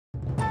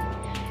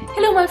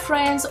Hello my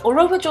friends,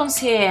 Aurore Jones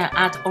here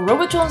at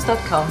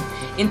aurorejones.com.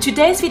 In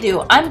today's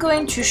video, I'm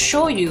going to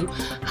show you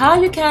how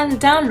you can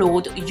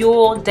download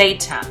your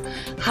data,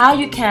 how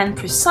you can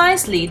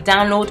precisely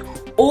download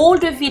all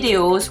the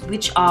videos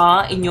which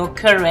are in your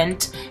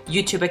current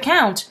YouTube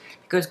account.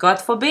 Because God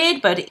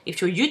forbid, but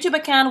if your YouTube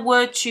account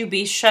were to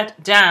be shut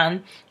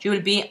down, you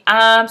will be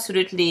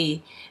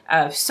absolutely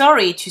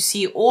sorry to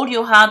see all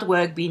your hard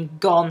work being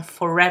gone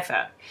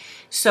forever.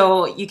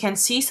 So you can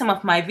see some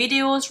of my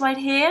videos right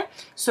here.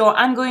 So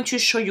I'm going to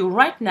show you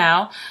right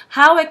now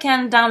how I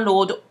can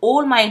download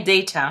all my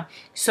data,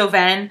 so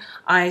then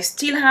I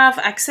still have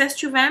access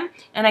to them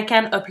and I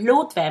can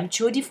upload them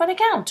to a different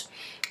account.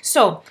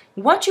 So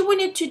what you will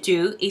need to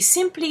do is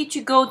simply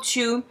to go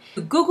to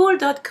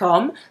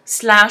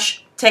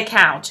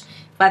google.com/takeout.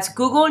 That's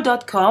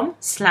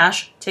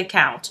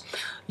google.com/takeout.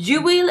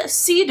 You will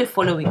see the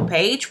following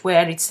page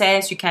where it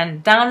says you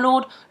can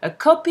download a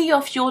copy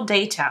of your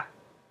data.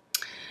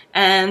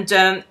 And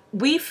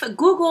with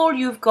Google,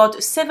 you've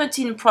got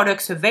 17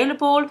 products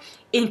available,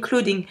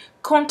 including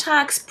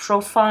Contacts,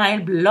 Profile,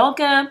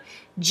 Blogger,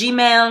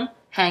 Gmail,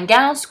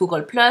 Hangouts,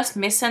 Google+,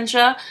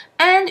 Messenger,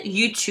 and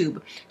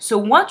YouTube. So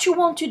what you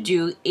want to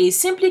do is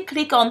simply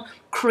click on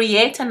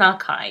Create an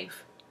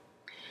Archive.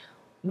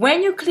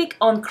 When you click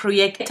on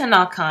Create an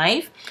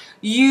Archive,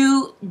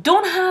 you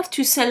don't have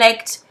to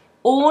select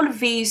all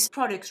these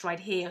products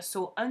right here.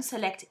 So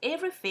unselect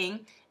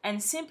everything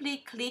and simply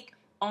click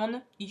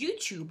on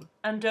YouTube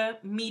under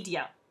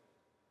Media.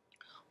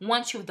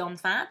 Once you've done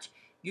that,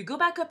 you go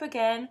back up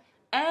again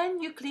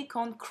and you click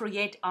on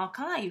Create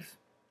Archive.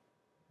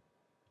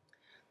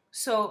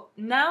 So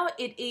now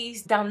it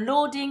is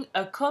downloading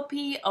a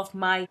copy of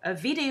my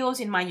videos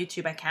in my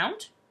YouTube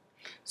account.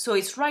 So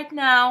it's right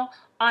now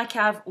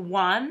archive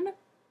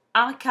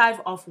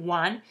of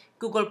one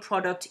Google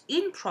product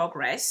in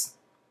progress.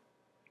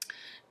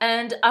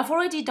 And I've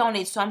already done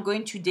it, so I'm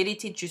going to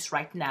delete it just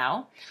right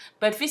now.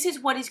 But this is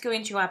what is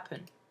going to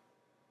happen.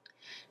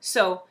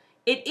 So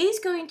it is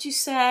going to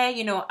say,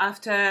 you know,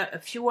 after a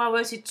few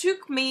hours, it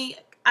took me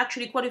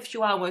actually quite a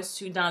few hours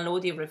to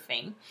download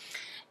everything.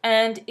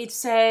 And it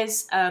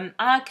says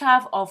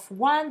archive of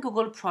one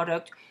Google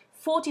product,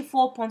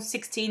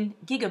 44.16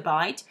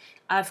 gigabyte.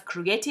 I've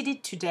created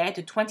it today,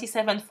 the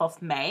 27th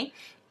of May.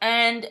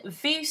 And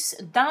this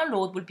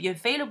download will be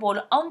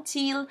available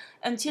until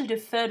the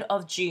 3rd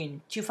of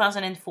June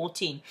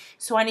 2014.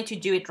 So I need to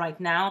do it right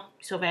now,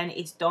 so then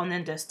it's done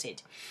and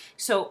dusted.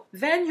 So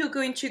then you're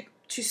going to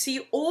see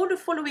all the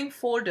following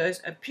folders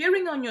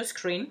appearing on your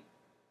screen.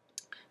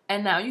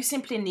 And now you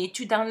simply need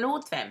to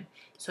download them.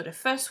 So the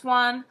first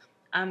one,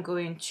 I'm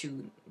going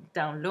to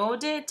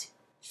download it.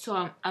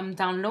 So I'm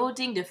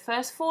downloading the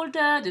first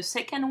folder, the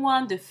second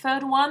one, the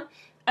third one,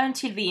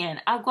 until the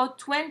end. I've got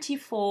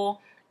 24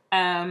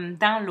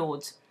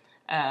 download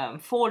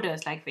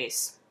folders like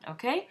this.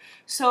 Okay,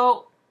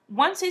 so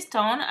once it's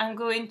done, I'm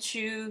going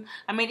to,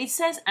 it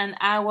says an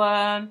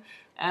hour.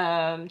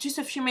 Just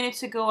a few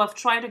minutes ago I've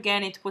tried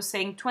again, it was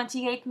saying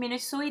 28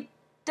 minutes, so it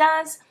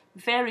does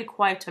vary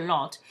quite a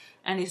lot,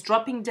 and it's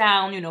dropping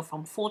down, you know,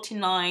 from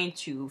 49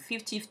 to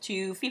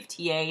 52,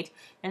 58,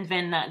 and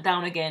then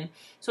down again.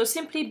 So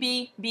simply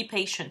be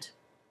patient.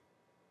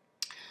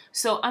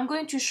 So I'm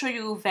going to show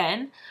you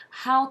then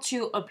how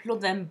to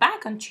upload them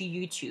back onto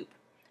YouTube.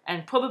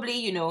 And probably,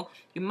 you know,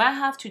 you might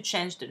have to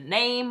change the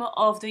name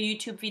of the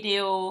YouTube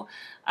video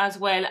as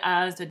well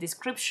as the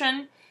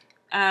description.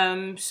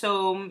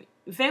 So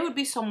there would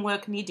be some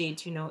work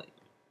needed, you know,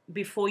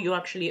 before you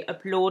actually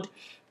upload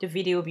the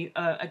video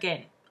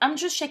again. I'm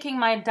just checking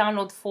my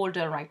download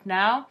folder right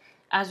now.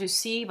 As you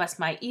see, that's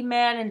my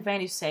email, and then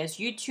it says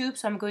YouTube.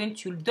 So I'm going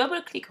to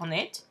double click on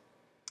it.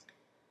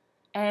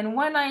 And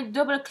when I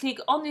double click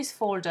on this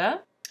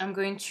folder, I'm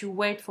going to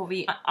wait for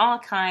the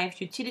archive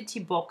utility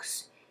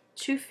box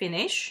to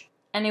finish.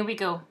 And here we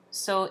go.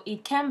 So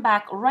it came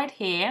back right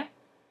here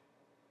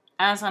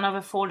as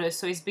another folder.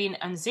 So it's been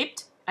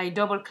unzipped. I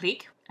double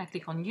click. I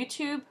click on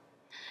YouTube.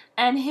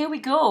 And here we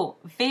go.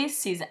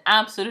 This is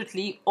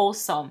absolutely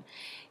awesome.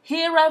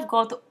 Here I've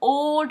got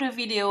all the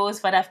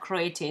videos that I've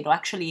created, or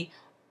actually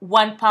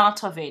one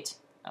part of it.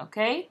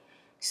 Okay?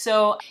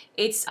 So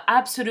it's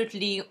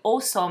absolutely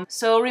awesome.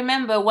 So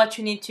remember, what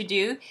you need to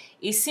do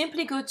is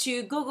simply go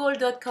to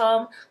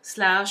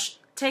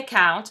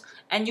google.com/takeout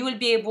and you will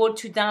be able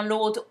to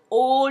download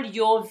all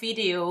your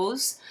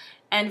videos,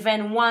 and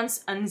then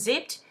once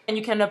unzipped, and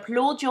you can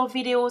upload your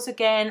videos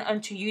again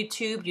onto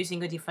YouTube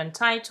using a different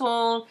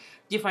title,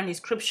 different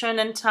description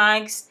and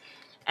tags.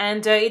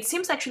 And it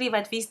seems actually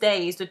that these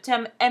days the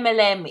term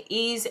MLM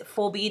is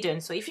forbidden.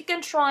 So if you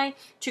can try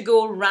to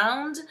go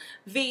around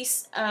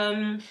this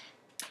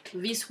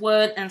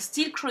word and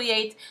still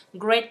create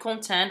great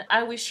content,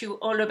 I wish you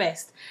all the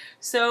best.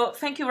 So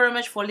thank you very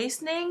much for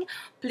listening.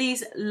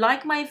 Please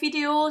like my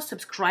video,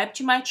 subscribe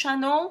to my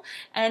channel,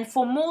 and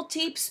for more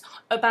tips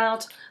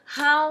about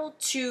how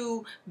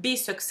to be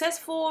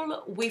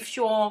successful with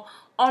your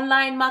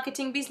online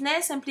marketing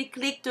business, simply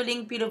click the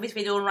link below this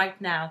video right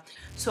now.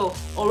 So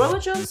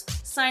Aurore Jones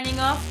signing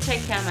off.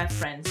 Take care, my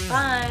friends.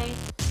 Bye.